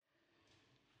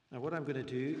Now what I'm going to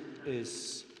do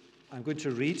is I'm going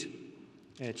to read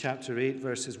chapter 8,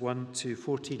 verses 1 to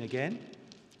 14 again,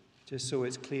 just so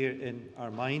it's clear in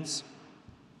our minds.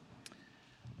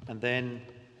 And then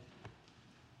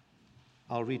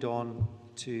I'll read on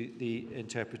to the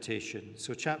interpretation.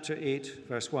 So chapter 8,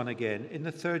 verse 1 again. In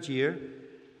the 3rd year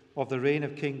of the reign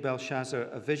of King Belshazzar,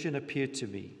 a vision appeared to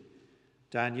me,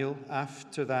 Daniel,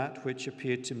 after that which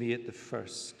appeared to me at the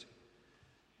first.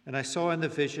 And I saw in the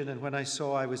vision, and when I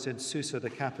saw, I was in Susa,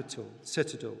 the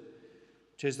citadel,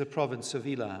 which is the province of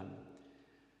Elam.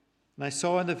 And I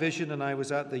saw in the vision, and I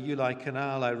was at the Ulai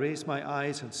Canal. I raised my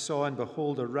eyes and saw, and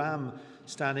behold, a ram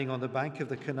standing on the bank of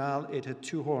the canal. It had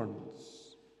 2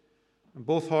 horns. And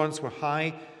both horns were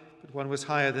high, but one was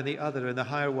higher than the other, and the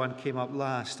higher one came up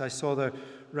last. I saw the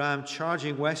ram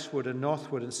charging westward and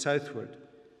northward and southward.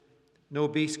 No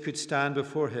beast could stand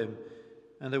before him,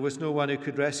 and there was no one who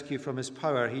could rescue from his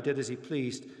power. He did as he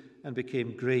pleased and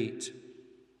became great.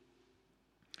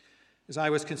 As I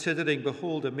was considering,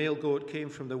 behold, a male goat came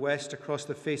from the west across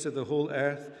the face of the whole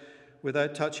earth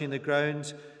without touching the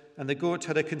ground, and the goat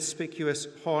had a conspicuous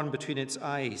horn between its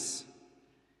eyes.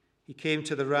 He came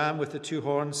to the ram with the 2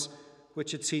 horns,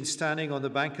 which had seen standing on the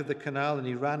bank of the canal, and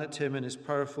he ran at him in his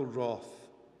powerful wrath.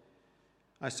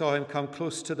 I saw him come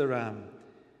close to the ram,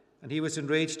 and he was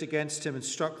enraged against him and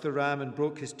struck the ram and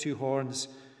broke his 2 horns.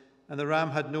 And the ram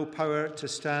had no power to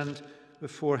stand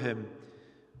before him,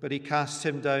 but he cast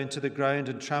him down to the ground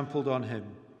and trampled on him.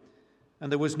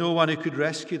 And there was no one who could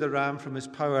rescue the ram from his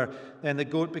power. Then the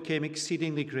goat became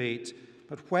exceedingly great.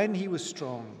 But when he was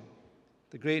strong,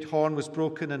 the great horn was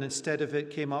broken, and instead of it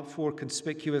came up 4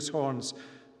 conspicuous horns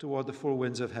toward the 4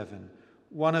 winds of heaven.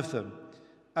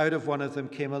 Out of one of them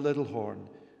came a little horn,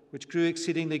 which grew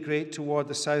exceedingly great toward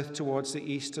the south, towards the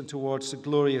east, and towards the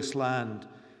glorious land.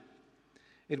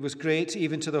 It was great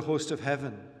even to the host of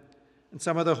heaven, and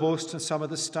some of the host and some of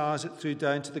the stars it threw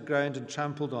down to the ground and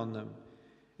trampled on them.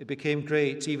 It became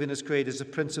great, even as great as the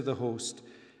prince of the host,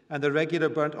 and the regular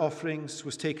burnt offerings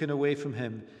was taken away from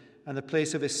him, and the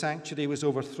place of his sanctuary was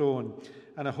overthrown,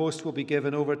 and a host will be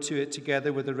given over to it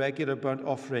together with the regular burnt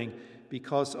offering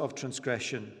because of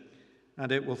transgression,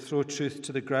 and it will throw truth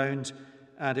to the ground,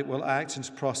 and it will act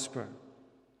and prosper.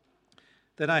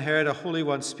 Then I heard a holy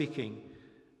one speaking,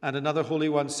 and another holy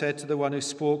one said to the one who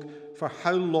spoke, "For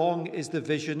how long is the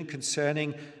vision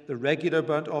concerning the regular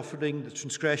burnt offering, the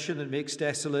transgression that makes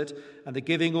desolate, and the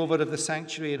giving over of the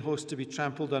sanctuary and host to be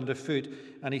trampled underfoot?"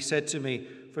 And he said to me,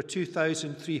 "For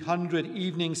 2,300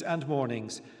 evenings and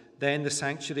mornings, then the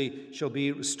sanctuary shall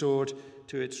be restored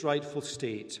to its rightful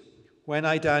state." When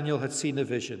I, Daniel, had seen the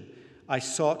vision, I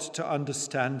sought to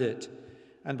understand it.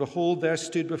 And behold, there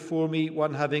stood before me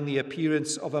one having the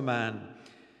appearance of a man.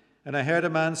 And I heard a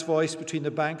man's voice between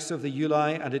the banks of the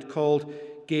Ulai, and it called,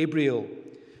 "Gabriel,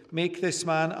 make this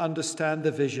man understand the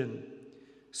vision."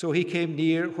 So he came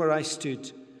near where I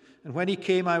stood. And when he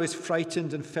came, I was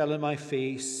frightened and fell on my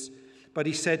face. But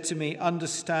he said to me,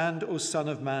 "Understand, O Son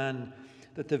of Man,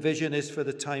 that the vision is for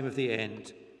the time of the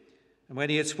end." And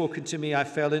when he had spoken to me, I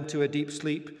fell into a deep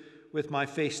sleep with my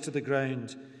face to the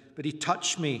ground. But he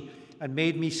touched me and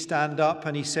made me stand up,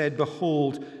 and he said,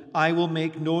 "Behold, I will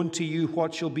make known to you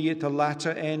what shall be at the latter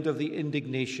end of the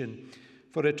indignation,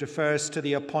 for it refers to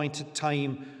the appointed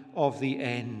time of the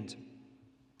end.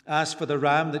 As for the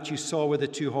ram that you saw with the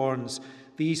 2 horns,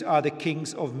 these are the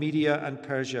kings of Media and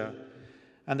Persia,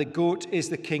 and the goat is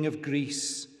the king of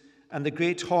Greece, and the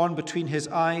great horn between his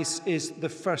eyes is the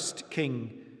first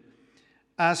king.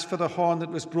 As for the horn that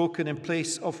was broken, in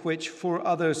place of which 4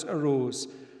 others arose,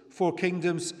 4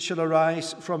 kingdoms shall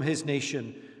arise from his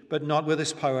nation, but not with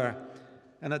his power.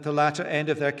 And at the latter end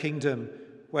of their kingdom,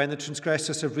 when the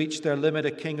transgressors have reached their limit,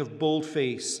 a king of bold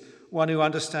face, one who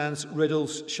understands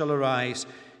riddles, shall arise.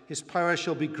 His power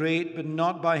shall be great, but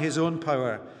not by his own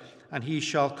power, and he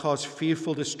shall cause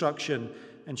fearful destruction,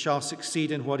 and shall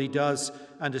succeed in what he does,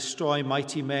 and destroy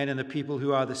mighty men and the people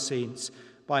who are the saints.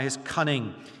 By his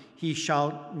cunning he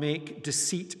shall make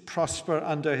deceit prosper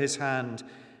under his hand,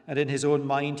 and in his own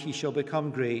mind he shall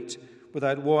become great.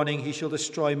 Without warning he shall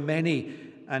destroy many,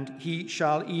 and he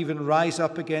shall even rise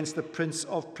up against the prince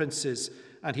of princes,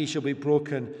 and he shall be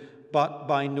broken, but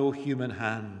by no human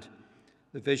hand.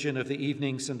 The vision of the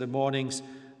evenings and the mornings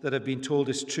that have been told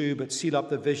is true, but seal up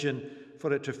the vision,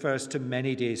 for it refers to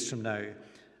many days from now.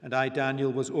 And I,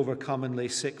 Daniel, was overcome and lay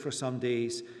sick for some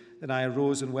days. Then I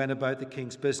arose and went about the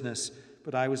king's business,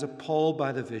 but I was appalled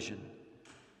by the vision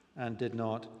and did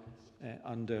not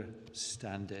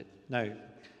understand it. Now,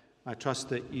 I trust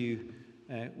that you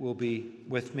will be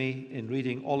with me in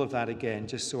reading all of that again,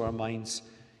 just so our minds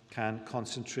can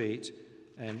concentrate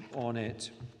on it.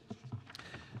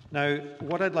 Now,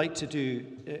 what I'd like to do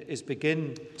is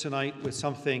begin tonight with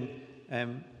something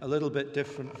a little bit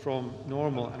different from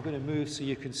normal. I'm going to move so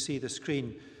you can see the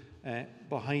screen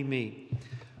behind me.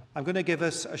 I'm going to give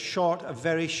us a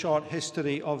very short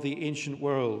history of the ancient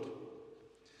world.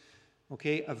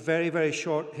 Okay, a very, very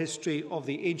short history of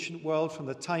the ancient world from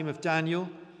the time of Daniel,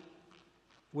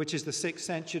 which is the 6th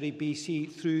century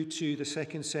BC, through to the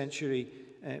 2nd century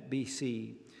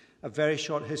BC. A very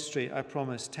short history, I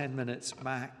promise, 10 minutes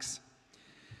max.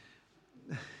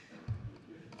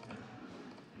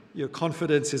 Your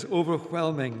confidence is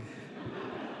overwhelming.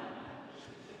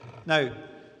 Now,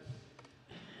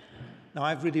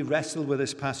 I've really wrestled with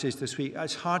this passage this week.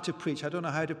 It's hard to preach. I don't know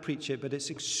how to preach it, but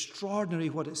it's extraordinary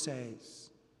what it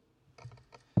says.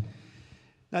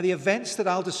 Now, the events that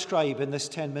I'll describe in this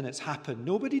 10 minutes happen.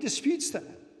 Nobody disputes that.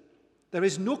 There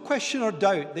is no question or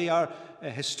doubt. They are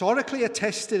historically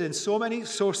attested in so many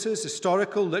sources,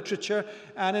 historical, literature,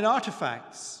 and in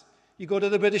artifacts. You go to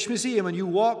the British Museum and you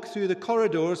walk through the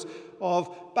corridors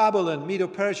of Babylon,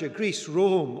 Medo-Persia, Greece,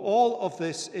 Rome. All of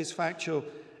this is factual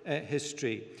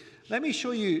history. Let me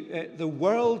show you the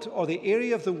world, or the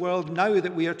area of the world now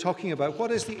that we are talking about.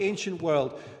 What is the ancient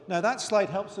world? Now, that slide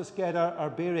helps us get our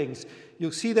bearings.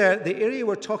 You'll see there, the area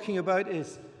we're talking about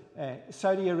is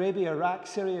Saudi Arabia, Iraq,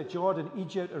 Syria, Jordan,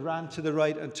 Egypt, Iran to the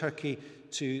right, and Turkey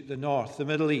to the north, the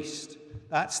Middle East.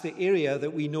 That's the area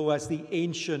that we know as the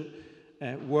ancient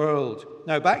world.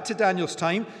 Now, back to Daniel's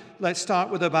time, let's start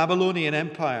with the Babylonian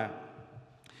Empire.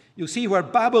 You'll see where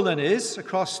Babylon is,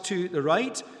 across to the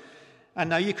right, and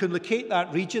now you can locate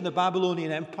that region, the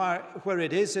Babylonian Empire, where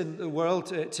it is in the world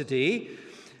today.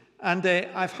 And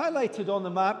I've highlighted on the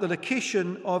map the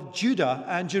location of Judah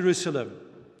and Jerusalem,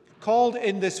 called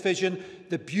in this vision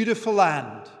the beautiful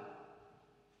land.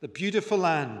 The beautiful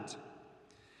land.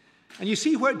 And you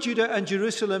see where Judah and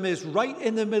Jerusalem is, right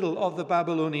in the middle of the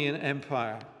Babylonian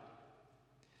Empire.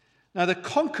 Now, the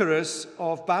conquerors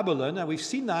of Babylon, and we've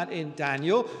seen that in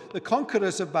Daniel, the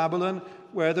conquerors of Babylon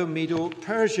were the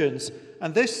Medo-Persians.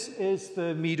 And this is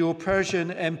the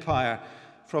Medo-Persian Empire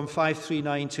from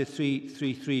 539 to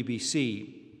 333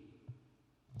 BC.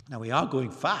 Now, we are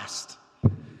going fast.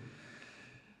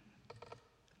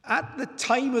 At the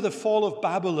time of the fall of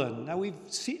Babylon, now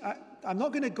I'm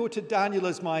not going to go to Daniel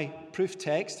as my proof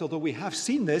text, although we have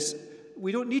seen this.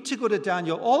 We don't need to go to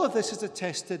Daniel. All of this is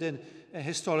attested in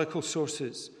historical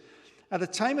sources. At the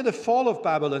time of the fall of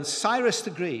Babylon, Cyrus the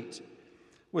Great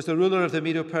was the ruler of the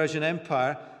Medo-Persian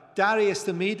Empire. Darius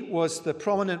the Mede was the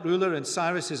prominent ruler in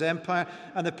Cyrus's empire,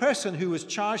 and the person who was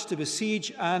charged to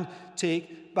besiege and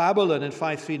take Babylon in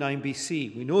 539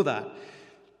 BC. We know that.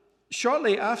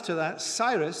 Shortly after that,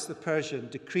 Cyrus the Persian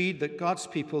decreed that God's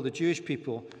people, the Jewish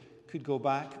people, could go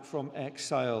back from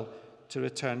exile to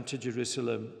return to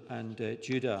Jerusalem and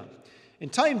Judah. In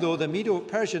time, though, the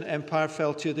Medo-Persian Empire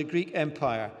fell to the Greek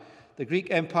Empire. The Greek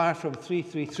Empire from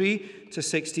 333 to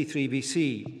 63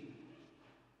 BC.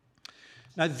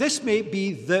 Now, this may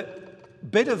be the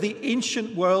bit of the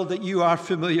ancient world that you are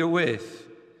familiar with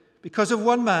because of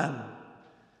one man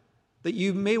that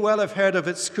you may well have heard of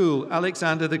at school,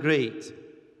 Alexander the Great.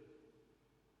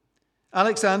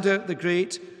 Alexander the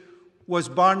Great was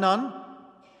bar none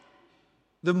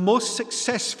the most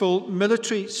successful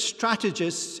military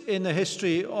strategist in the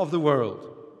history of the world.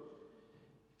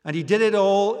 And he did it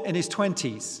all in his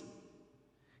 20s.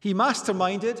 He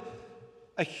masterminded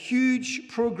a huge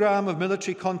program of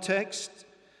military context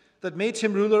that made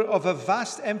him ruler of a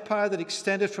vast empire that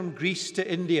extended from Greece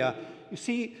to India.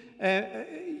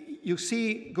 You'll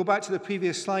see, go back to the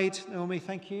previous slide, Naomi,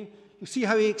 thank you. You'll see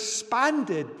how he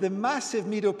expanded the massive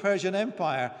Medo-Persian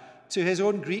Empire to his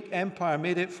own Greek empire,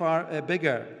 made it far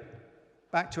bigger.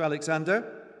 Back to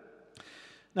Alexander.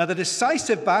 Now, the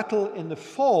decisive battle in the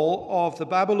fall of the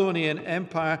Babylonian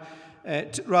Empire,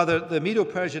 the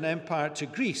Medo-Persian Empire to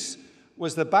Greece,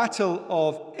 was the Battle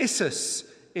of Issus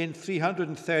in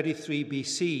 333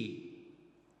 BC,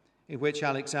 in which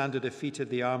Alexander defeated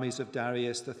the armies of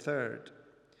Darius III.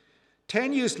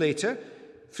 10 years later,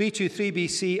 323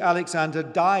 BC, Alexander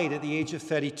died at the age of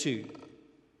 32.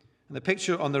 And the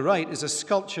picture on the right is a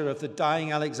sculpture of the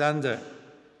dying Alexander.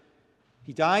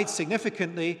 He died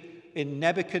significantly in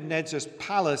Nebuchadnezzar's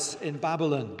palace in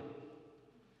Babylon.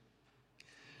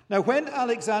 Now, when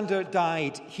Alexander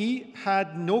died, he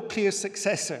had no clear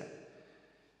successor,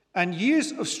 and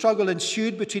years of struggle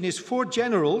ensued between his 4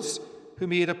 generals,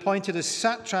 whom he had appointed as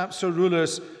satraps or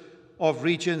rulers of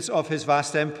regions of his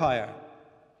vast empire.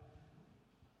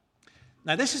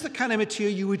 Now, this is the kind of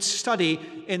material you would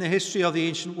study in the history of the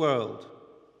ancient world.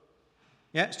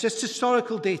 Yeah, it's just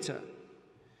historical data.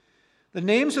 The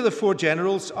names of the 4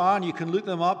 generals are, and you can look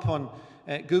them up on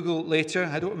Google later.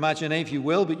 I don't imagine any of you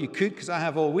will, but you could, because I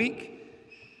have all week.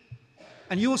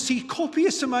 And you will see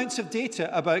copious amounts of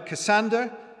data about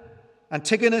Cassander,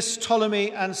 Antigonus,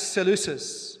 Ptolemy, and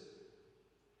Seleucus.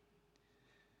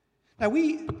 Now,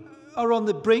 we are on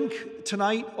the brink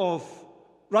tonight of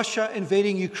Russia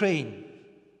invading Ukraine.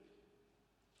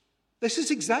 This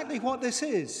is exactly what this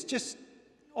is, just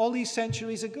all these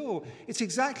centuries ago. It's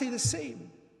exactly the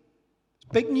same. It's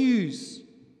big news.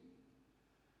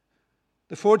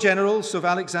 The four generals of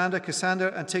Alexander,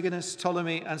 Cassander, Antigonus,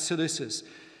 Ptolemy, and Seleucus,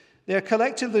 they are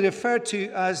collectively referred to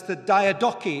as the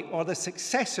Diadochi, or the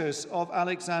successors of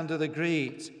Alexander the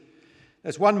Great.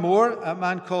 There's one more, a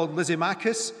man called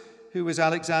Lysimachus, who was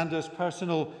Alexander's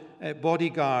personal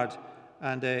bodyguard.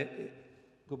 And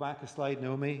go back a slide,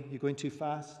 Naomi. You're going too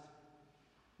fast.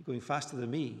 You're going faster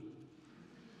than me.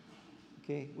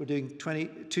 Okay, we're doing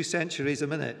 22 centuries a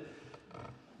minute.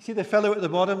 See the fellow at the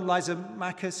bottom,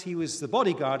 Lysimachus, he was the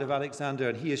bodyguard of Alexander,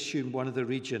 and he assumed one of the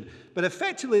region. But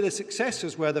effectively, the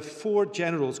successors were the four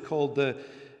generals called the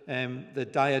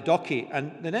Diadochi.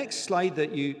 And the next slide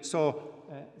that you saw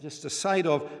just a side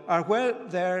of are where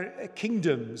their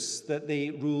kingdoms that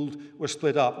they ruled were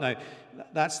split up. Now,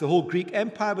 that's the whole Greek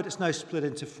Empire, but it's now split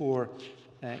into four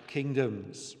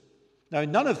kingdoms. Now,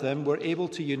 none of them were able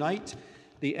to unite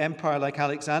the empire like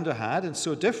Alexander had, and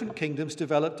so different kingdoms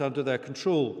developed under their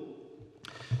control.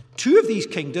 Two of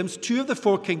the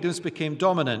four kingdoms became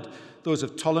dominant, those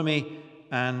of Ptolemy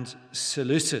and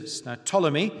Seleucus. Now,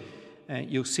 Ptolemy,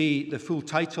 you'll see the full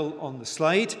title on the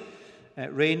slide,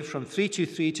 reigned from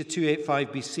 323 to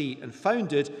 285 BC and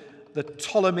founded the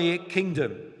Ptolemaic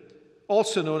kingdom,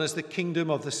 also known as the Kingdom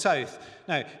of the South.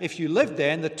 Now, if you lived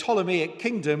then, the Ptolemaic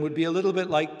kingdom would be a little bit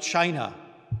like China.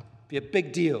 It'd be a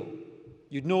big deal.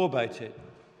 You'd know about it.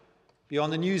 Be on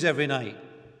the news every night.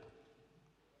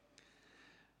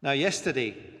 Now,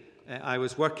 yesterday, I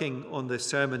was working on the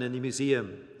sermon in the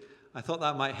museum. I thought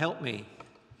that might help me.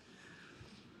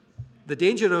 The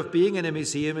danger of being in a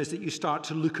museum is that you start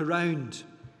to look around.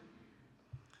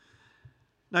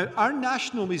 Now, our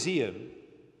National Museum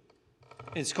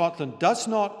in Scotland does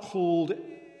not hold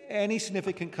any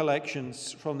significant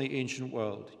collections from the ancient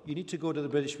world. You need to go to the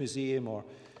British Museum or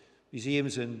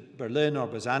museums in Berlin or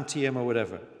Byzantium or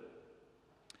whatever.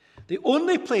 The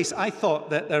only place I thought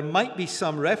that there might be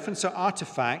some reference or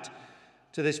artifact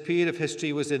to this period of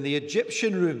history was in the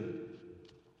Egyptian room.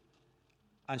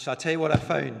 And shall I tell you what I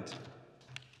found?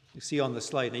 You see on the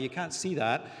slide. Now, you can't see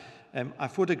that. I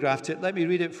photographed it. Let me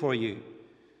read it for you.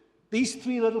 These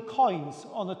three little coins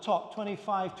on the top,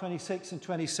 25, 26, and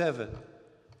 27.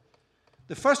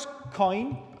 The first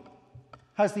coin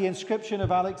has the inscription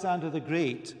of Alexander the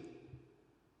Great.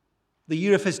 The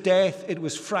year of his death, it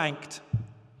was franked.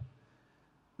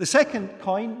 The second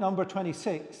coin, number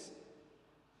 26,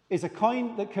 is a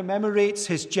coin that commemorates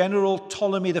his general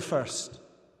Ptolemy I.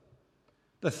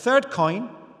 The third coin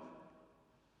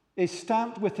is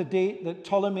stamped with the date that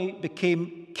Ptolemy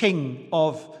became king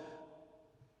of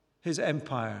his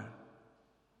empire.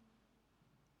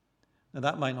 Now,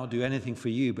 that might not do anything for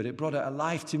you, but it brought it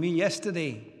alive to me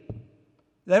yesterday.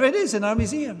 There it is in our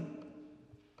museum,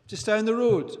 just down the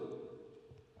road.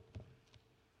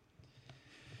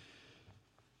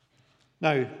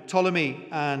 Now, Ptolemy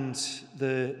and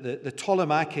the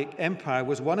Ptolemaic Empire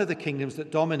was one of the kingdoms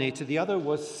that dominated. The other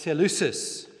was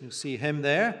Seleucus. You'll see him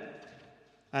there.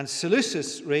 And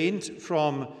Seleucus reigned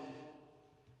from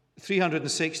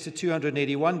 306 to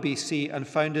 281 BC and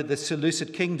founded the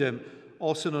Seleucid kingdom,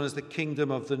 also known as the Kingdom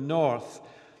of the North.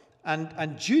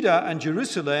 And Judah and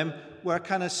Jerusalem were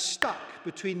kind of stuck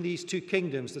between these two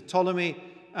kingdoms, the Ptolemy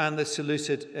and the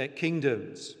Seleucid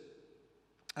kingdoms.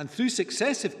 And through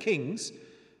successive kings,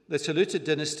 the Seleucid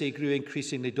dynasty grew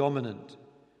increasingly dominant.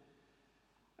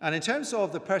 And in terms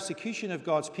of the persecution of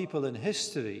God's people in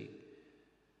history,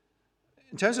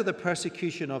 in terms of the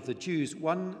persecution of the Jews,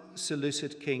 one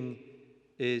Seleucid king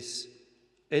is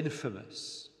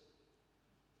infamous.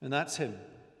 And that's him.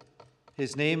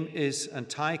 His name is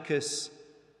Antiochus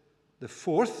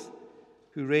IV,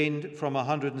 who reigned from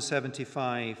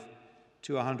 175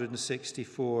 to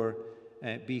 164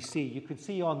 BC. You can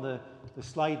see on the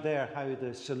slide there how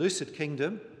the Seleucid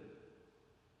kingdom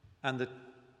and the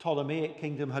Ptolemaic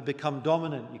kingdom had become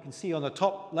dominant. You can see on the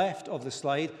top left of the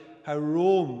slide how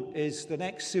Rome is the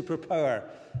next superpower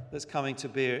that's coming to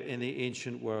bear in the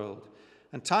ancient world.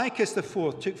 Antiochus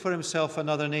IV took for himself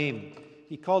another name.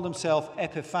 He called himself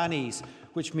Epiphanes,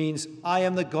 which means, I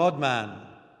am the God-man.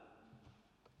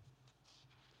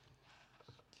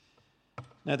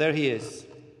 Now there he is.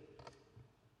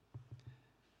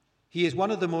 He is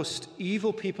one of the most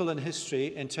evil people in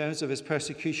history in terms of his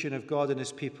persecution of God and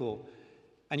his people.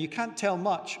 And you can't tell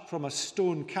much from a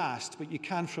stone cast, but you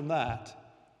can from that.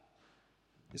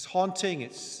 It's haunting.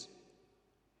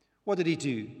 What did he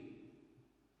do?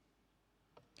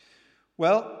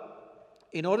 Well,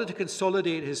 in order to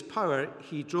consolidate his power,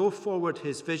 he drove forward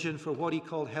his vision for what he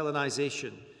called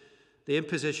Hellenization, the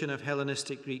imposition of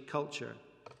Hellenistic Greek culture.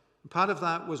 And part of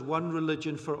that was one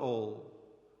religion for all.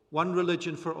 One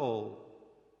religion for all.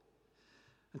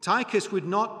 Antiochus would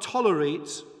not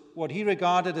tolerate what he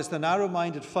regarded as the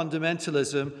narrow-minded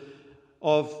fundamentalism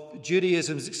of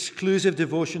Judaism's exclusive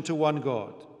devotion to one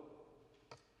God.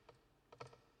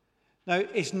 Now,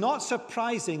 it's not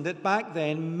surprising that back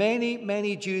then many,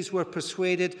 many Jews were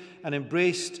persuaded and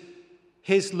embraced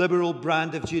his liberal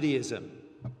brand of Judaism.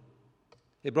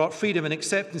 It brought freedom and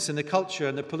acceptance in the culture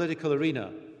and the political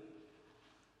arena.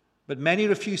 But many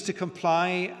refused to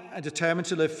comply and determined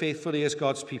to live faithfully as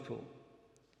God's people.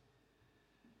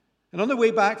 And on the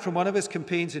way back from one of his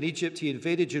campaigns in Egypt, he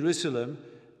invaded Jerusalem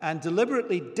and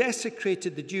deliberately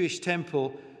desecrated the Jewish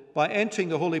temple by entering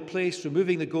the holy place,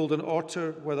 removing the golden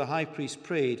altar where the high priest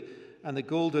prayed, and the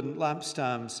golden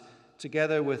lampstands,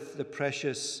 together with the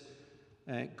precious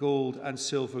gold and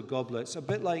silver goblets, a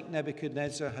bit like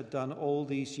Nebuchadnezzar had done all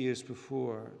these years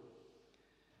before.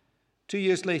 2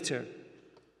 years later,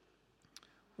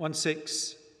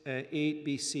 168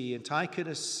 BC,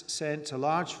 Antiochus sent a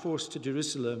large force to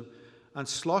Jerusalem and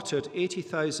slaughtered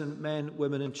 80,000 men,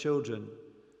 women, and children,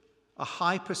 a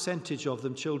high percentage of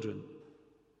them children.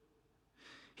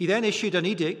 He then issued an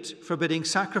edict forbidding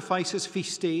sacrifices,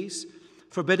 feast days,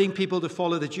 forbidding people to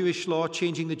follow the Jewish law,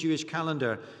 changing the Jewish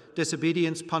calendar,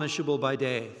 disobedience punishable by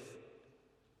death.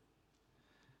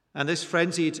 And this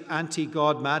frenzied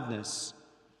anti-God madness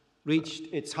reached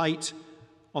its height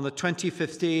on the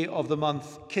 25th day of the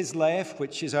month Kislev,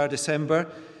 which is our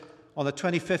December, on the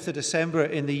 25th of December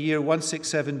in the year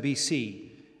 167 BC,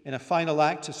 in a final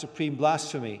act of supreme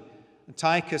blasphemy.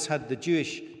 Antiochus had the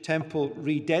Jewish temple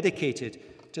rededicated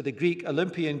to the Greek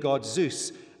Olympian god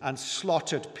Zeus and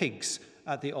slaughtered pigs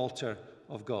at the altar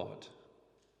of God.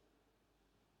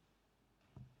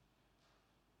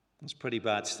 That's pretty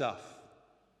bad stuff.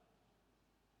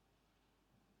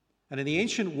 And in the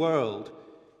ancient world,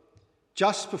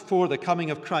 just before the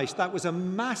coming of Christ, that was a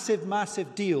massive,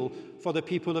 massive deal for the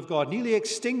people of God, nearly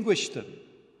extinguished them.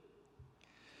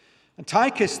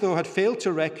 Antiochus, though, had failed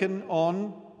to reckon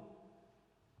on,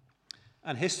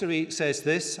 and history says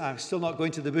this, I'm still not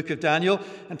going to the book of Daniel,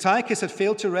 Antiochus had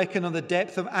failed to reckon on the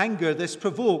depth of anger this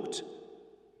provoked.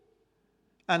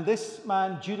 And this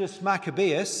man, Judas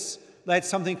Maccabeus, led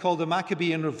something called the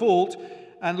Maccabean Revolt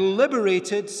and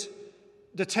liberated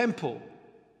the temple,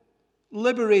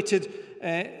 liberated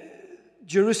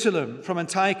Jerusalem from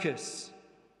Antiochus.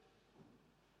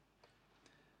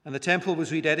 And the temple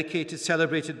was rededicated,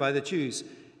 celebrated by the Jews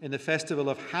in the festival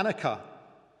of Hanukkah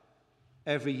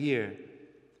every year.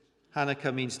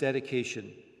 Hanukkah means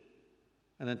dedication,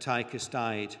 and Antiochus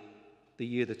died the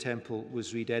year the temple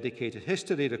was rededicated.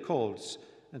 History records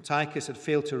Antiochus had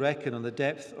failed to reckon on the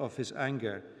depth of his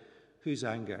anger. Whose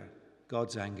anger?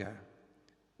 God's anger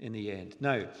in the end.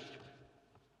 Now,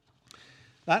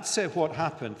 that's what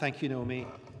happened. Thank you, Naomi.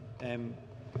 And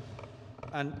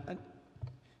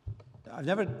I've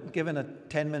never given a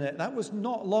 10-minute. That was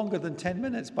not longer than 10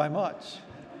 minutes by much.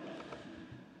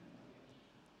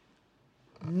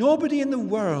 Nobody in the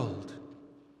world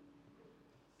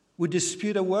would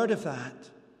dispute a word of that.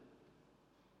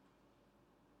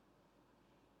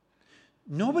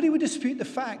 Nobody would dispute the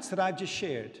facts that I've just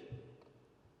shared.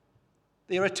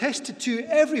 They are attested to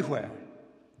everywhere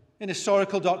in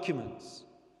historical documents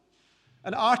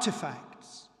and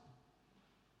artifacts.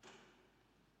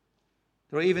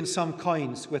 There are even some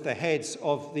coins with the heads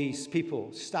of these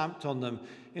people stamped on them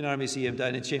in our museum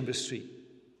down in Chambers Street.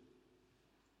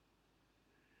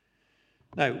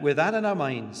 Now, with that in our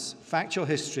minds, factual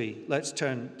history, let's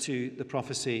turn to the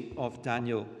prophecy of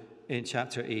Daniel in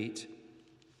chapter 8.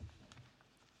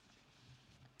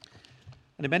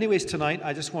 And in many ways tonight,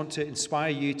 I just want to inspire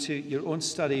you to your own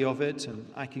study of it, and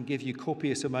I can give you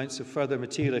copious amounts of further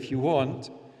material if you want.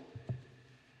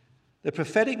 The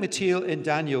prophetic material in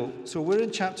Daniel, so we're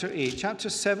in chapter 8. Chapter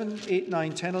 7, 8,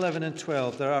 9, 10, 11, and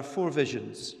 12, there are 4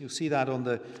 visions. You'll see that on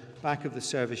the back of the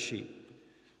service sheet.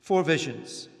 4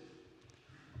 visions.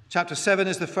 Chapter 7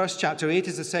 is the first, chapter 8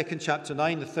 is the second, chapter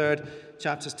 9 the third,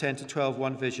 chapters 10 to 12,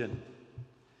 1 vision.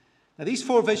 Now these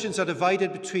 4 visions are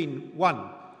divided between 1,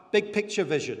 big picture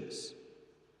visions.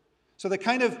 So the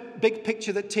kind of big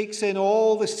picture that takes in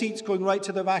all the seats going right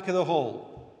to the back of the hall.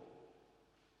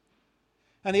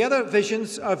 And the other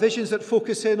visions are visions that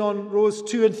focus in on rows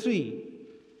 2 and 3.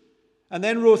 And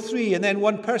then row 3, and then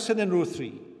one person in row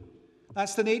 3.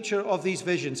 That's the nature of these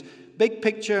visions. Big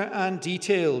picture and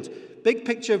detailed. Big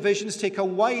picture visions take a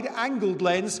wide-angled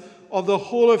lens of the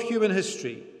whole of human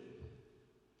history.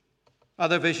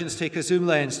 Other visions take a zoom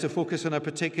lens to focus on a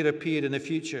particular period in the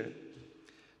future.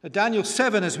 Now, Daniel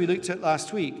 7, as we looked at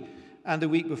last week and the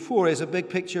week before, is a big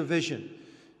picture vision.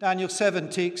 Daniel 7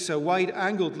 takes a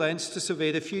wide-angled lens to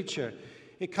survey the future.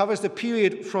 It covers the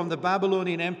period from the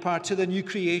Babylonian Empire to the new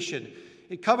creation.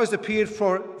 It covers the period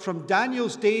from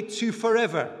Daniel's day to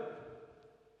forever.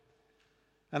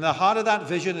 And the heart of that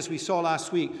vision, as we saw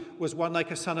last week, was one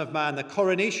like a son of man, the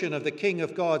coronation of the King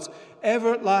of God's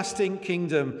everlasting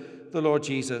kingdom, the Lord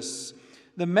Jesus.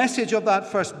 The message of that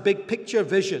first big picture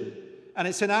vision, and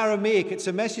it's in Aramaic, it's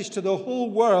a message to the whole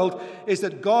world, is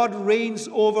that God reigns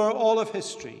over all of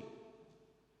history.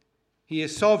 He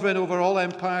is sovereign over all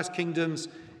empires, kingdoms,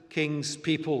 kings,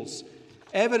 peoples,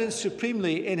 evidenced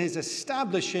supremely in his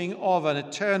establishing of an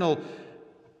eternal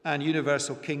and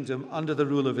universal kingdom under the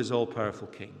rule of his all-powerful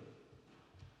king.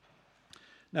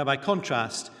 Now, by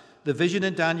contrast, the vision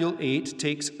in Daniel 8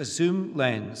 takes a zoom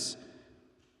lens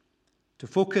to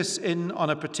focus in on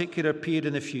a particular period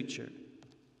in the future,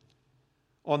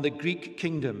 on the Greek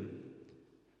kingdom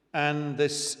and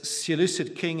this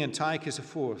Seleucid king Antiochus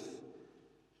IV,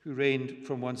 who reigned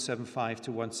from 175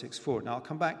 to 164. Now, I'll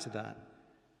come back to that.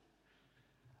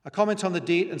 A comment on the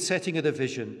date and setting of the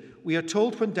vision. We are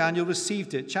told when Daniel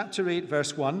received it, chapter 8,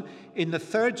 verse 1, "In the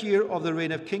 3rd year of the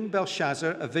reign of King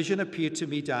Belshazzar, a vision appeared to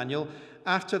me, Daniel,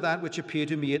 after that which appeared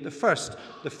to me at the first."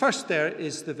 The first there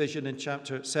is the vision in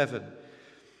chapter 7.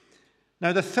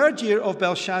 Now, the 3rd year of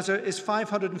Belshazzar is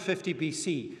 550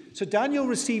 BC. So Daniel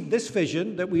received this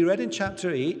vision that we read in chapter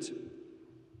 8,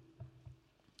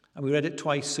 and we read it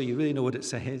twice, so you really know what it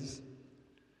says.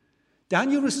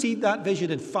 Daniel received that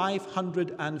vision in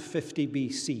 550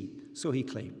 BC, so he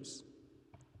claims.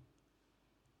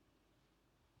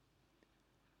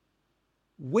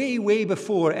 Way, way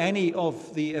before any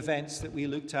of the events that we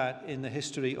looked at in the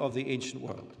history of the ancient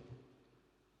world.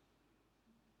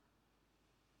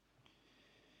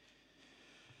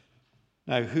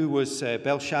 Now, who was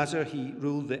Belshazzar? He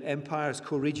ruled the empire as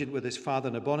co-regent with his father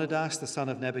Nabonidus, the son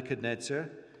of Nebuchadnezzar.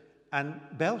 And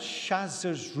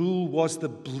Belshazzar's rule was the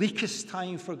bleakest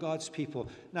time for God's people.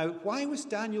 Now, why was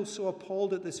Daniel so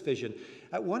appalled at this vision?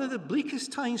 At one of the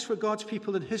bleakest times for God's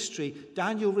people in history,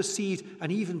 Daniel received an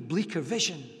even bleaker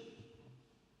vision.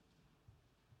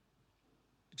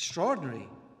 Extraordinary.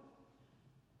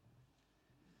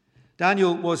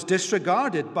 Daniel was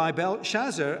disregarded by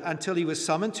Belshazzar until he was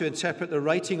summoned to interpret the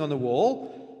writing on the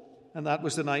wall, and that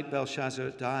was the night Belshazzar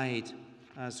died,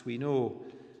 as we know.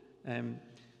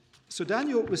 So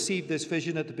Daniel received this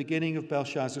vision at the beginning of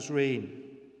Belshazzar's reign,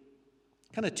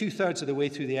 kind of 2/3 of the way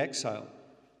through the exile.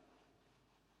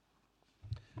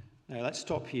 Now let's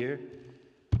stop here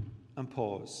and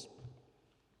pause.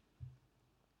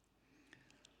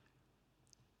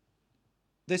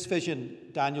 This vision,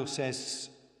 Daniel says,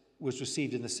 was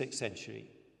received in the 6th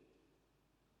century.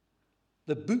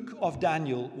 The book of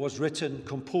Daniel was written,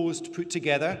 composed, put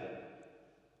together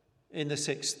in the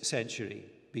 6th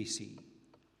century BC.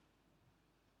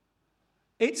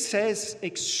 It says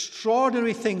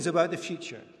extraordinary things about the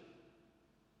future.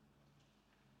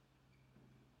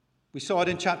 We saw it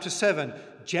in chapter 7,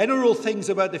 general things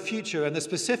about the future and the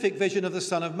specific vision of the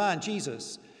Son of Man,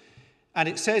 Jesus. And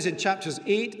it says in chapters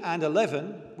 8 and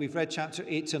 11, we've read chapter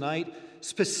 8 tonight,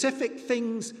 specific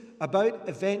things about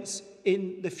events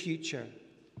in the future.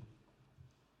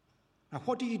 Now,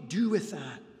 what do you do with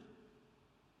that?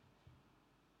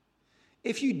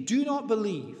 If you do not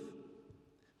believe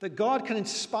that God can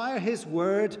inspire his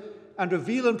word and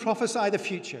reveal and prophesy the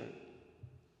future,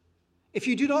 if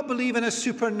you do not believe in a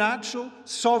supernatural,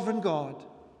 sovereign God,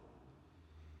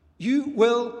 you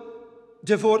will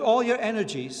devote all your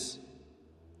energies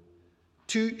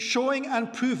to showing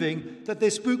and proving that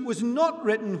this book was not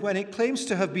written when it claims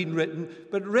to have been written,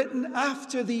 but written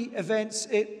after the events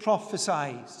it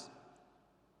prophesies.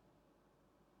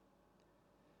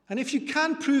 And if you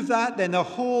can prove that, then the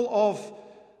whole of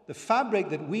the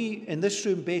fabric that we in this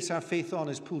room base our faith on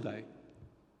is pulled out.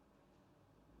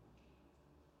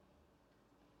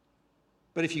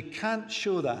 But if you can't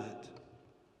show that,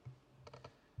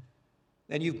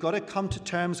 then you've got to come to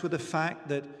terms with the fact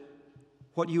that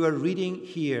what you are reading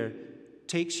here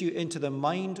takes you into the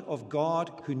mind of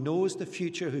God, who knows the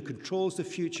future, who controls the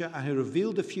future, and who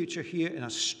revealed the future here in a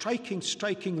striking,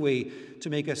 striking way to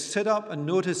make us sit up and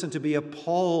notice and to be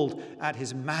appalled at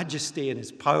his majesty and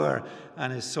his power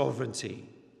and his sovereignty.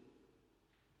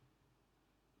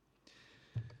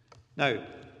 Now,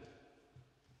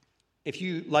 if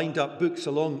you lined up books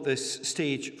along this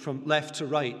stage from left to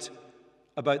right,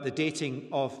 about the dating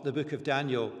of the book of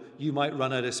Daniel, you might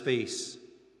run out of space.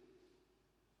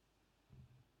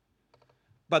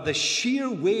 But the sheer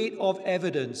weight of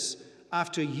evidence,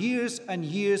 after years and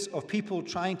years of people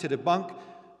trying to debunk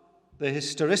the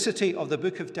historicity of the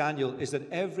book of Daniel, is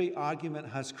that every argument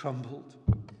has crumbled.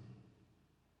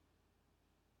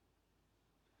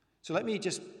 So let me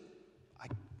just,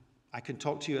 I can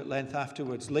talk to you at length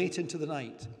afterwards, late into the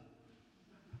night.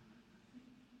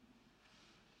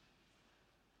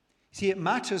 See, it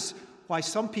matters why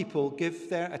some people give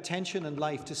their attention and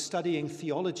life to studying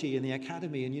theology in the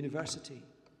academy and university,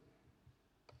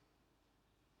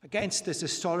 against this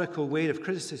historical weight of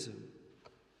criticism.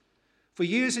 For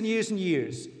years and years and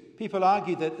years, people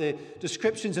argued that the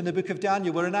descriptions in the book of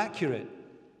Daniel were inaccurate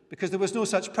because there was no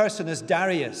such person as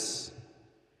Darius.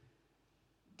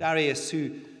 Darius,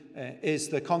 who is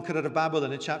the conqueror of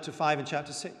Babylon in chapter 5 and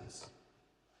chapter 6.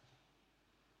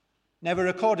 Never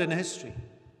recorded in history.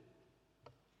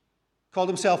 Called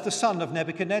himself the son of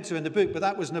Nebuchadnezzar in the book, but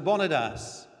that was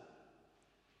Nabonidus.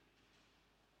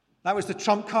 That was the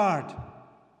trump card.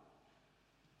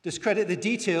 Discredit the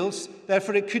details,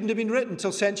 therefore it couldn't have been written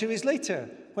till centuries later,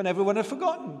 when everyone had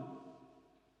forgotten.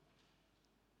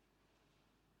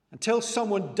 Until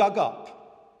someone dug up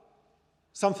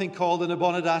something called the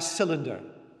Nabonidus cylinder.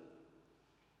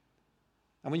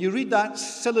 And when you read that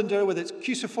cylinder with its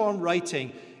cruciform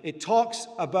writing, it talks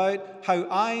about how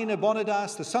I,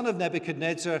 Nabonidus, the son of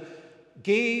Nebuchadnezzar,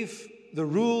 gave the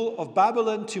rule of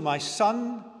Babylon to my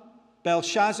son,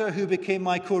 Belshazzar, who became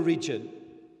my co-regent.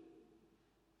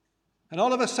 And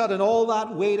all of a sudden, all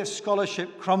that weight of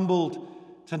scholarship crumbled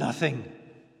to nothing.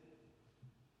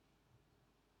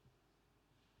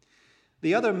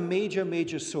 The other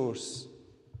major source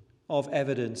of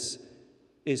evidence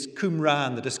is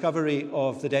Qumran, the discovery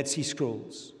of the Dead Sea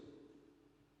Scrolls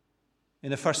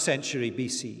in the 1st century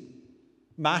BC.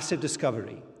 Massive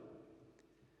discovery.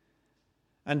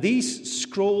 And these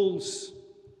scrolls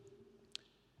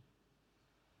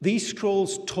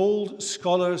told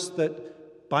scholars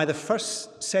that by the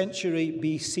 1st century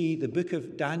BC, the book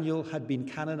of Daniel had been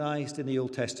canonized in the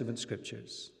Old Testament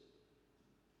scriptures.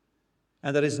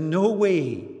 And there is no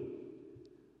way,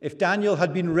 if Daniel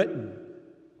had been written,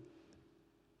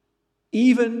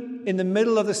 even in the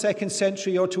middle of the 2nd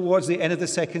century or towards the end of the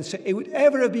 2nd century, it would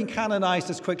ever have been canonized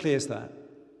as quickly as that.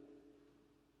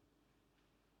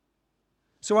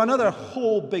 So another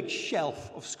whole big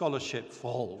shelf of scholarship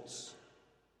falls.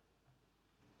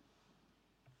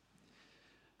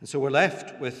 And so we're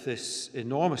left with this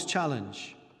enormous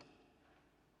challenge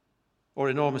or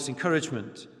enormous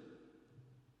encouragement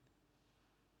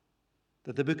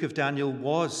that the book of Daniel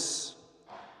was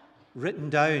written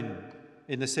down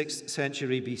in the 6th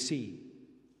century BC.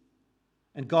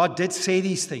 And God did say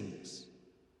these things.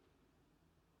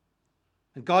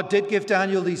 And God did give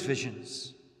Daniel these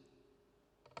visions.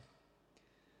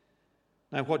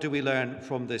 Now, what do we learn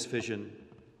from this vision?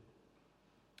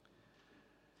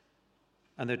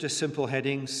 And they're just simple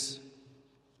headings,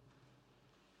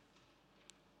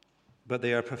 but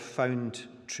they are profound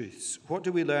truths. What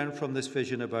do we learn from this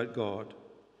vision about God?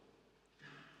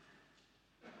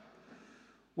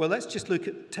 Well, let's just look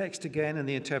at the text again and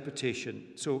the interpretation.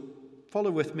 So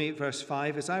follow with me, verse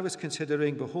 5. As I was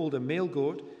considering, behold, a male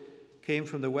goat came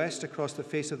from the west across the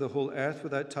face of the whole earth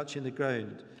without touching the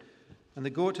ground. And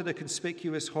the goat had a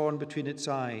conspicuous horn between its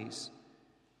eyes.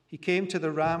 He came to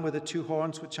the ram with the 2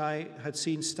 horns, which I had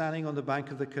seen standing on the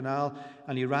bank of the canal,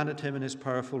 and he ran at him in his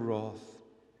powerful wrath.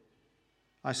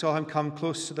 I saw him come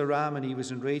close to the ram, and he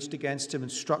was enraged against him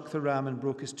and struck the ram and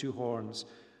broke his 2 horns.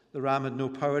 The ram had no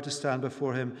power to stand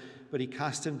before him, but he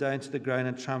cast him down to the ground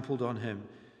and trampled on him,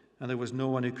 and there was no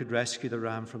one who could rescue the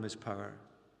ram from his power.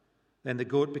 Then the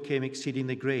goat became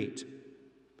exceedingly great,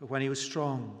 but when he was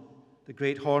strong, the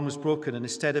great horn was broken, and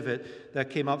instead of it, there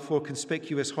came up 4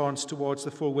 conspicuous horns towards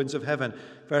the 4 winds of heaven.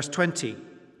 Verse 20.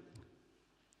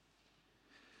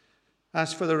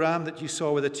 As for the ram that you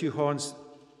saw with the 2 horns,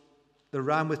 the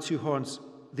ram with 2 horns,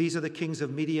 these are the kings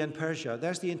of Media and Persia.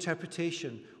 There's the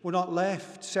interpretation. We're not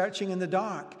left searching in the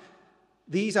dark.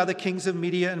 These are the kings of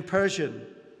Media and Persia.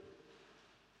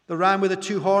 The ram with the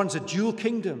 2 horns, a dual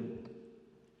kingdom.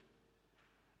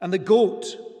 And the goat,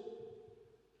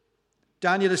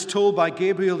 Daniel is told by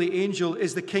Gabriel the angel,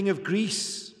 is the king of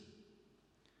Greece.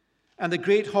 And the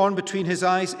great horn between his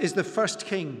eyes is the first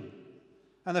king.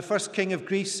 And the first king of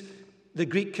Greece, the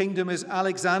Greek kingdom, is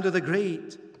Alexander the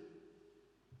Great.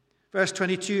 Verse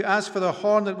 22, as for the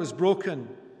horn that was broken,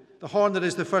 the horn that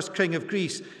is the first king of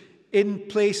Greece, in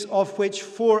place of which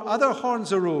 4 other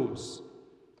horns arose.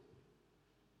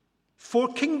 4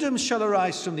 kingdoms shall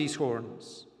arise from these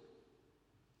horns.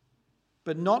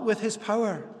 but not with his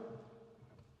power.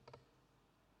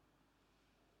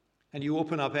 And you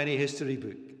open up any history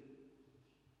book,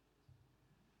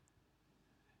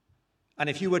 and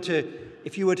if you were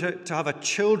to have a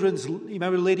children's, you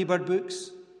remember Ladybird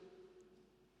books?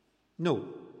 No.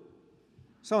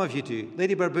 Some of you do.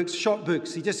 Ladybird books, short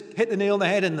books. You just hit the nail on the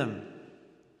head in them.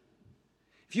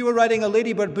 If you were writing a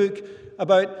Ladybird book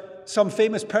about some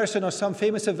famous person or some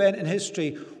famous event in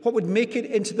history, what would make it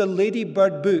into the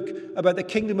Ladybird book about the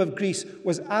kingdom of Greece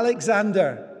was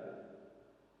Alexander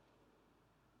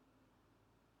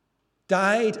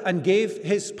died and gave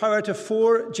his power to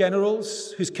 4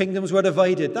 generals whose kingdoms were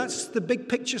divided. That's the big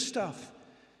picture stuff.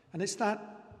 And it's that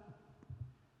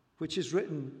which is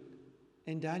written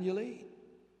in Daniel 8.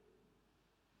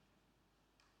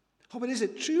 Oh, but is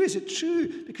it true? Is it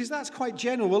true? Because that's quite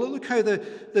general. Well, look how the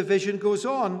vision goes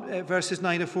on. Verses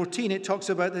 9 and 14, it talks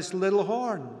about this little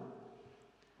horn.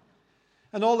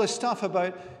 And all this stuff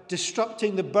about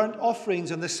destructing the burnt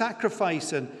offerings and the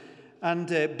sacrifice and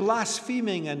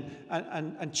blaspheming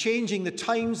and changing the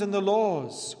times and the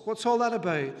laws. What's all that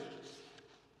about?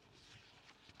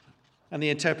 And the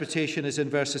interpretation is in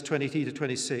verses 23 to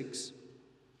 26.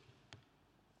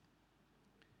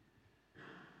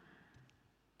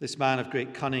 This man of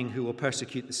great cunning who will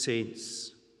persecute the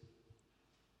saints.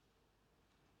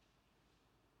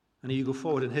 And you go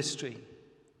forward in history.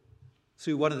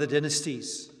 Through one of the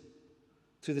dynasties,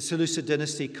 through the Seleucid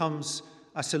dynasty, comes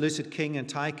a Seleucid king,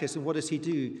 Antiochus, and what does he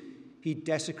do? He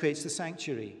desecrates the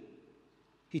sanctuary.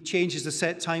 He changes the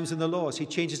set times and the laws. He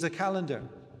changes the calendar.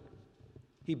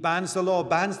 He bans the law,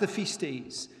 bans the feast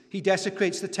days. He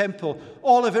desecrates the temple.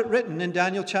 All of it written in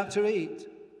Daniel chapter 8.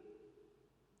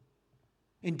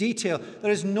 In detail.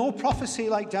 There is no prophecy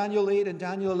like Daniel 8 and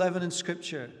Daniel 11 in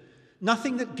Scripture.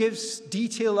 Nothing that gives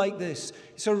detail like this.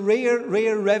 It's a rare,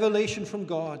 rare revelation from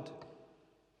God.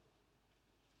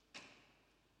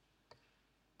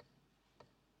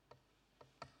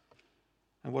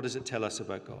 And what does it tell us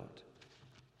about God?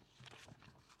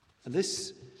 And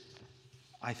this,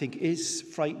 I think, is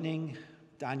frightening.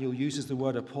 Daniel uses the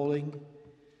word appalling.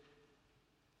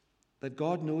 That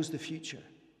God knows the future.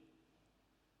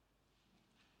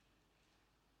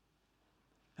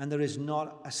 And there is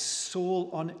not a soul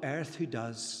on earth who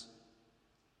does.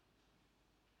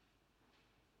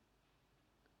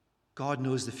 God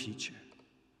knows the future.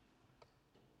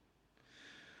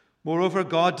 Moreover,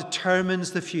 God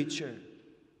determines the future,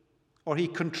 or he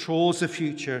controls the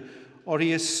future, or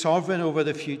he is sovereign over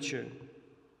the future.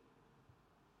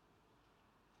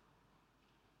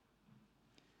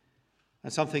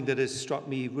 And something that has struck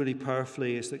me really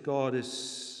powerfully is that God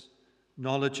is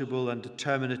knowledgeable and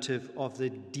determinative of the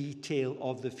detail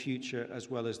of the future as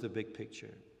well as the big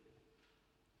picture.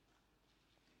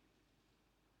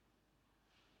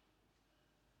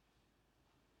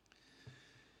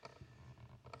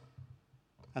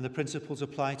 And the principles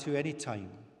apply to any time.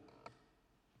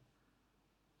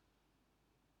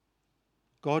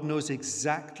 God knows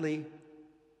exactly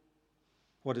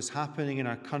what is happening in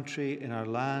our country, in our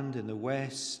land, in the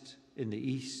West, in the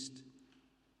East.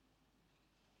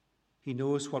 He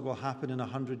knows what will happen in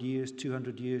 100 years,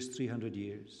 200 years, 300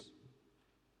 years.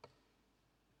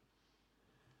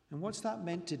 And what's that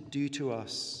meant to do to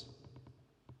us?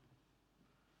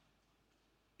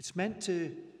 It's meant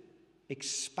to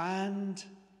expand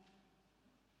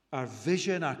our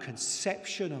vision, our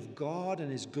conception of God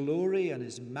and his glory and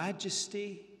his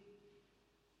majesty.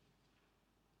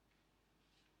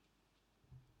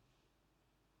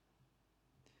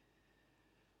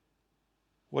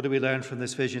 What do we learn from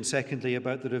this vision? Secondly,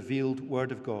 about the revealed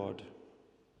Word of God.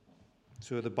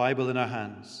 So the Bible in our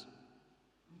hands.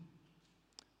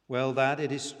 Well, that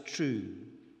it is true.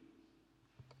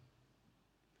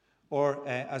 Or,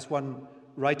 as one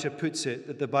writer puts it,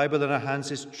 that the Bible in our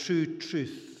hands is true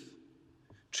truth.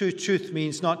 True truth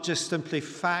means not just simply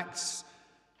facts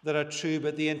that are true,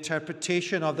 but the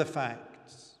interpretation of the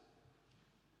facts.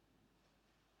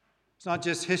 It's not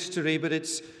just history, but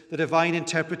it's the divine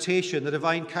interpretation, the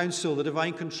divine counsel, the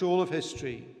divine control of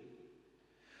history.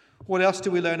 What else do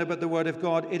we learn about the Word of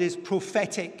God? It is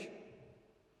prophetic.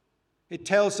 It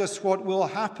tells us what will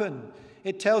happen.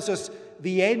 It tells us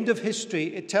the end of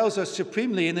history. It tells us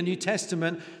supremely in the New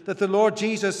Testament that the Lord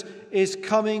Jesus is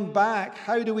coming back.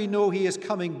 How do we know he is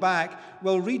coming back?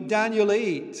 Well, read Daniel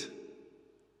 8.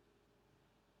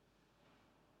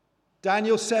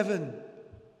 Daniel 7.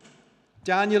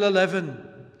 Daniel 11.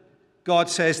 God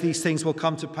says these things will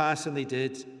come to pass, and they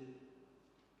did.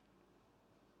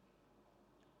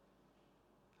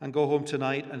 And go home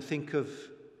tonight and think of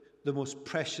the most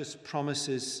precious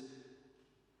promises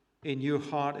in your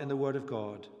heart in the Word of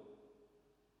God.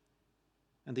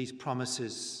 And these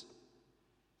promises,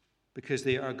 because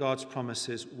they are God's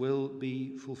promises, will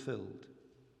be fulfilled.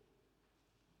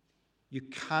 You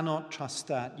cannot trust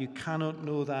that. You cannot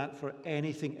know that for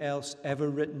anything else ever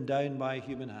written down by a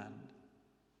human hand.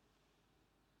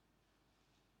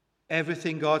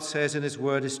 Everything God says in his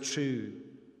word is true.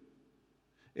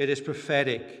 It is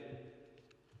prophetic.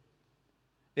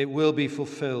 It will be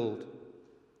fulfilled.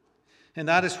 And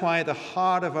that is why the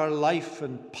heart of our life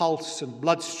and pulse and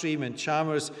bloodstream and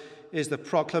Chalmers is the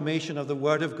proclamation of the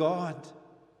Word of God.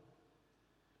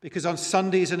 Because on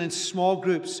Sundays and in small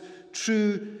groups,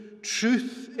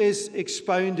 truth is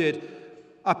expounded.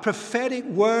 A prophetic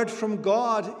word from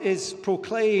God is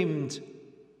proclaimed.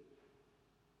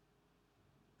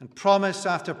 And promise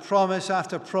after promise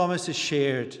after promise is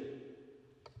shared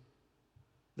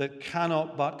that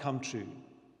cannot but come true.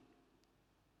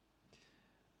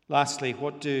 Lastly,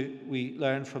 what do we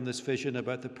learn from this vision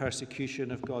about the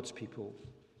persecution of God's people?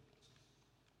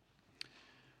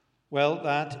 Well,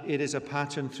 that it is a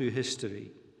pattern through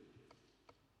history.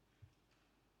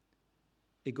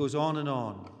 It goes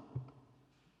on.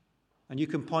 And you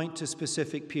can point to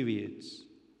specific periods.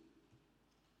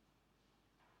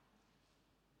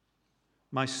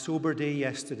 My sober day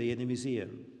yesterday in the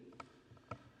museum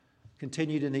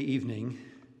continued in the evening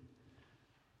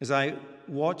as I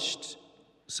watched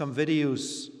some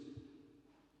videos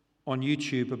on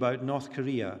YouTube about North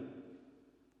Korea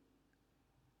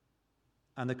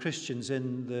and the Christians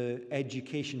in the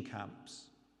education camps,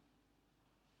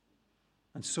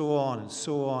 and so on and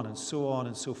so on and so on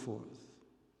and so forth.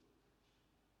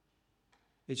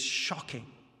 It's shocking.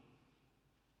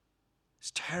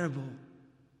 It's terrible.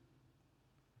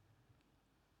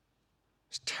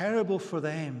 It's terrible for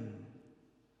them.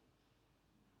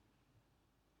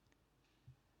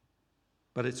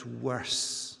 But it's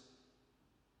worse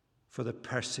for the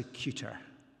persecutor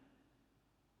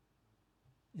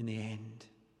in the end.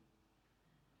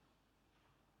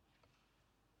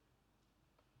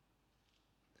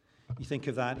 You think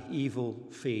of that evil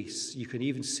face. You can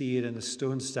even see it in the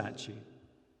stone statue.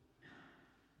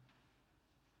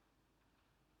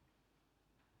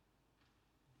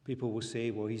 People will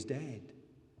say, well, he's dead.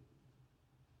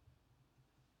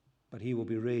 But he will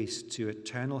be raised to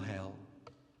eternal hell.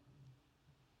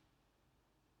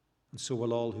 And so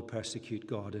will all who persecute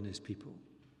God and his people.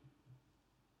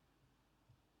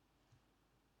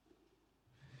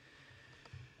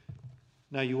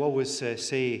 Now, you always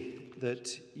say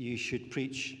that you should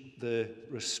preach the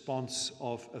response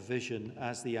of a vision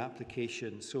as the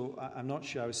application. So I'm not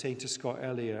sure, I was saying to Scott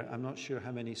earlier, I'm not sure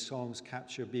how many songs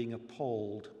capture being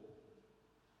appalled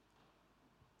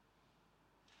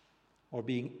or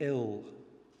being ill.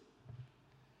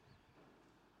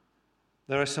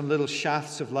 There are some little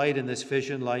shafts of light in this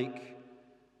vision, like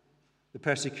the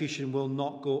persecution will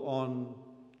not go on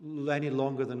any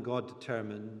longer than God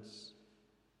determines.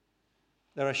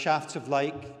 There are shafts of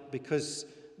light because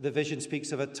the vision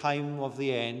speaks of a time of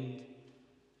the end.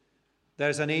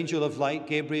 There's an angel of light.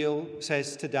 Gabriel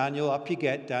says to Daniel, up you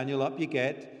get, Daniel, up you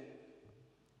get.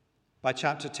 By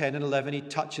chapter 10 and 11, he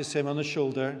touches him on the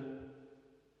shoulder.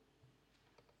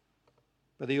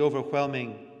 But the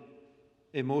overwhelming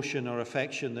emotion or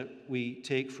affection that we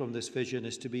take from this vision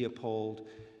is to be appalled.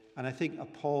 And I think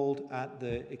appalled at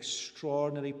the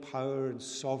extraordinary power and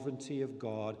sovereignty of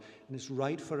God. And it's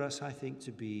right for us, I think,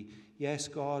 to be. Yes,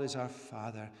 God is our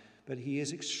Father, but he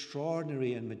is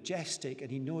extraordinary and majestic,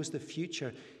 and he knows the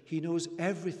future. He knows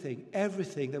everything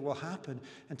that will happen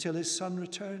until his Son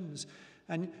returns.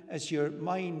 And as your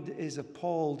mind is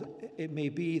appalled, it may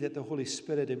be that the Holy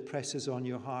Spirit impresses on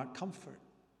your heart comfort.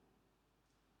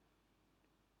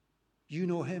 You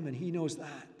know him, and he knows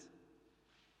that.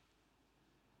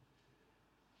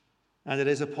 And it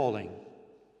is appalling.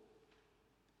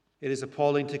 It is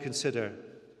appalling to consider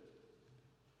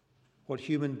what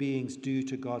human beings do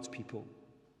to God's people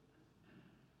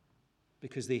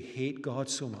because they hate God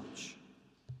so much.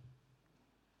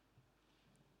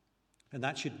 And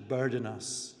that should burden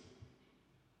us.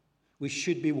 We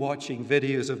should be watching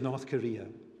videos of North Korea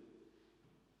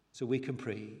so we can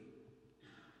pray.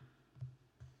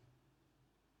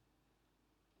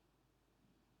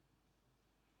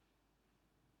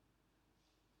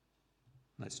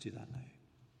 Let's do that now.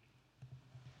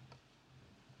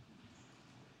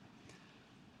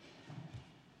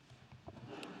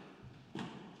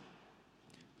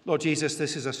 Lord Jesus,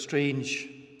 this is a strange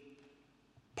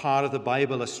part of the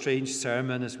Bible, a strange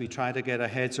sermon as we try to get our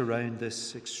heads around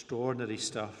this extraordinary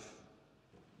stuff.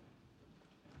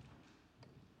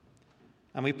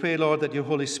 And we pray, Lord, that your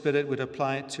Holy Spirit would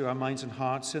apply it to our minds and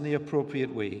hearts in the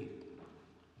appropriate way.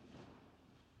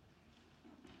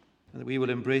 and that we will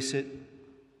embrace it,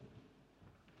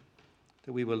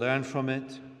 that we will learn from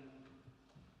it,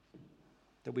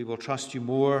 that we will trust you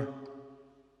more,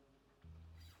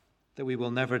 that we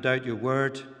will never doubt your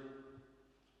word,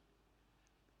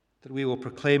 that we will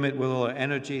proclaim it with all our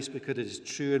energies because it is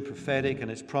true and prophetic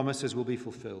and its promises will be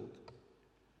fulfilled.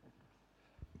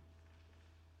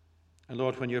 And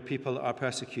Lord, when your people are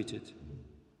persecuted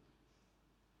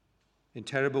in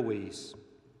terrible ways,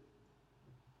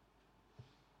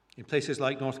 in places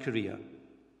like North Korea,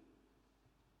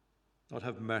 Lord,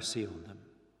 have mercy on them.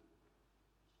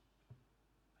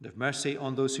 And have mercy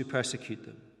on those who persecute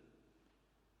them.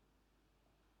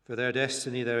 For their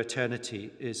destiny, their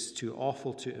eternity is too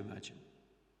awful to imagine.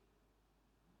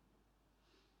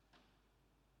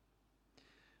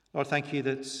 Lord, thank you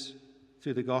that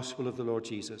through the gospel of the Lord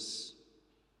Jesus,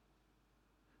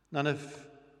 none of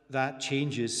that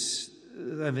changes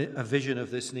a vision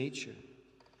of this nature.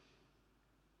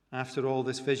 After all,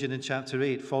 this vision in chapter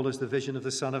 8 follows the vision of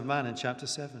the Son of Man in chapter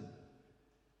 7.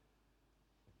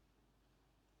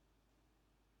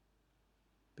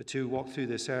 But to walk through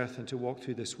this earth and to walk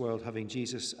through this world having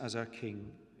Jesus as our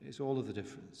King is all of the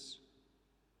difference.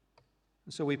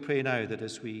 And so we pray now that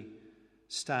as we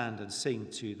stand and sing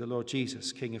to the Lord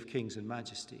Jesus, King of Kings and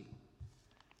Majesty,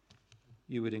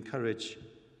 you would encourage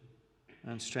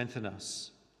and strengthen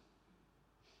us.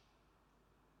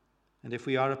 And if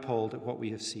we are appalled at what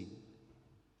we have seen,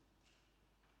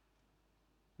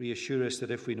 reassure us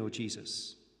that if we know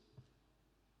Jesus,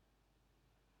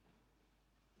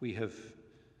 we have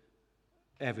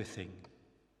everything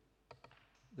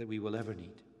that we will ever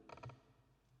need.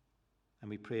 And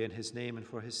we pray in his name and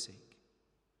for his sake.